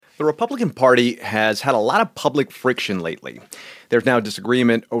The Republican Party has had a lot of public friction lately. There's now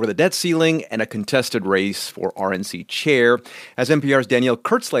disagreement over the debt ceiling and a contested race for RNC chair. As NPR's Danielle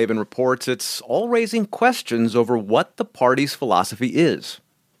Kurtzleben reports, it's all raising questions over what the party's philosophy is.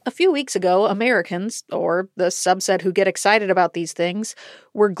 A few weeks ago, Americans, or the subset who get excited about these things,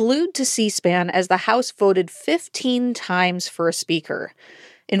 were glued to C-SPAN as the House voted 15 times for a speaker.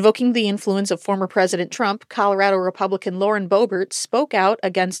 Invoking the influence of former President Trump, Colorado Republican Lauren Boebert spoke out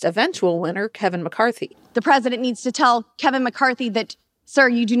against eventual winner Kevin McCarthy. The president needs to tell Kevin McCarthy that, sir,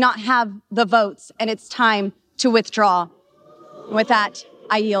 you do not have the votes and it's time to withdraw. With that,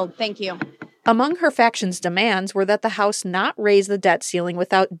 I yield. Thank you. Among her faction's demands were that the House not raise the debt ceiling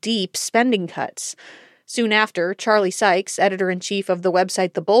without deep spending cuts. Soon after, Charlie Sykes, editor-in-chief of the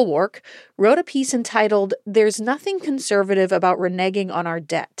website The Bulwark, wrote a piece entitled, "There's Nothing Conservative About Reneging on Our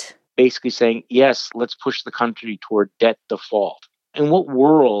Debt." Basically saying, yes, let's push the country toward debt default. In what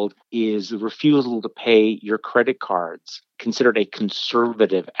world is the refusal to pay your credit cards considered a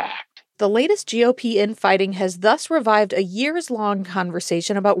conservative act? The latest GOP infighting has thus revived a years-long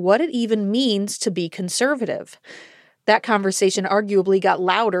conversation about what it even means to be conservative. That conversation arguably got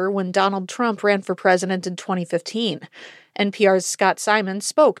louder when Donald Trump ran for president in 2015. NPR's Scott Simon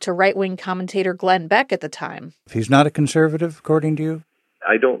spoke to right-wing commentator Glenn Beck at the time. He's not a conservative, according to you?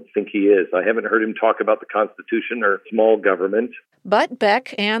 I don't think he is. I haven't heard him talk about the Constitution or small government. But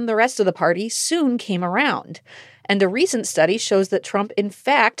Beck and the rest of the party soon came around. And a recent study shows that Trump, in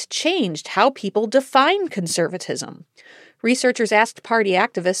fact, changed how people define conservatism. Researchers asked party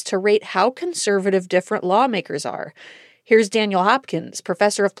activists to rate how conservative different lawmakers are. Here's Daniel Hopkins,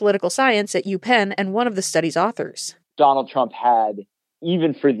 professor of political science at UPenn and one of the study's authors. Donald Trump had,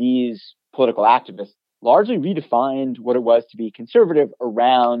 even for these political activists, largely redefined what it was to be conservative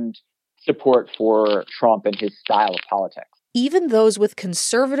around support for Trump and his style of politics. Even those with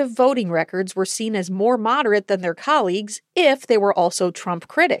conservative voting records were seen as more moderate than their colleagues if they were also Trump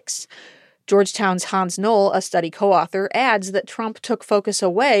critics. Georgetown's Hans Knoll, a study co-author, adds that Trump took focus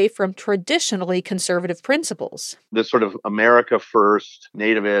away from traditionally conservative principles. This sort of America first,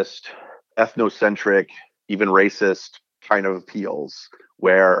 nativist, ethnocentric, even racist kind of appeals,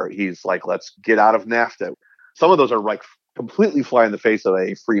 where he's like, let's get out of NAFTA. Some of those are like completely fly in the face of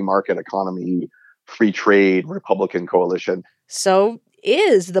a free market economy, free trade, Republican coalition. So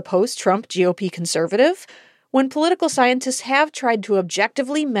is the post-Trump GOP conservative? When political scientists have tried to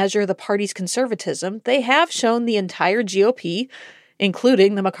objectively measure the party's conservatism, they have shown the entire GOP,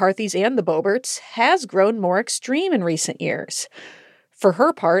 including the McCarthys and the Boeberts, has grown more extreme in recent years. For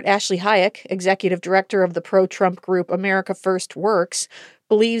her part, Ashley Hayek, executive director of the pro-Trump group America First Works,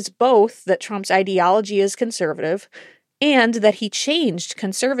 believes both that Trump's ideology is conservative and that he changed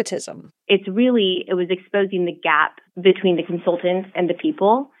conservatism. It was exposing the gap between the consultants and the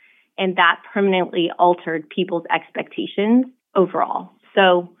people, and that permanently altered people's expectations overall.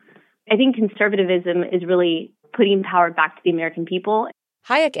 So I think conservatism is really putting power back to the American people.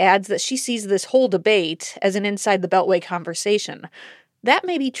 Hayek adds that she sees this whole debate as an inside the Beltway conversation. That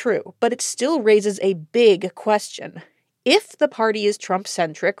may be true, but it still raises a big question. If the party is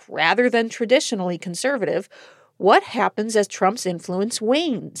Trump-centric rather than traditionally conservative, what happens as Trump's influence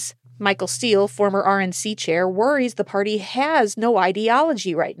wanes? Michael Steele, former RNC chair, worries the party has no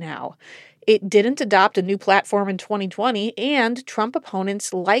ideology right now. It didn't adopt a new platform in 2020, and Trump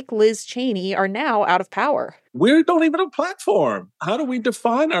opponents like Liz Cheney are now out of power. We don't even have a platform. How do we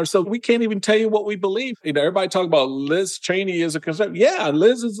define ourselves? We can't even tell you what we believe. Everybody talk about Liz Cheney as a conservative. Yeah,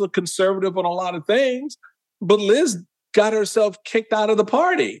 Liz is a conservative on a lot of things, but Liz got herself kicked out of the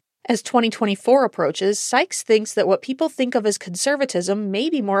party. As 2024 approaches, Sykes thinks that what people think of as conservatism may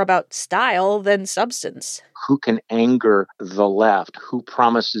be more about style than substance. Who can anger the left? Who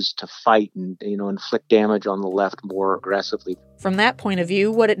promises to fight and, inflict damage on the left more aggressively? From that point of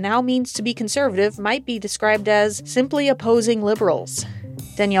view, what it now means to be conservative might be described as simply opposing liberals.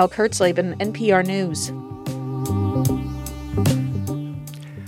 Danielle Kurtzleben, NPR News.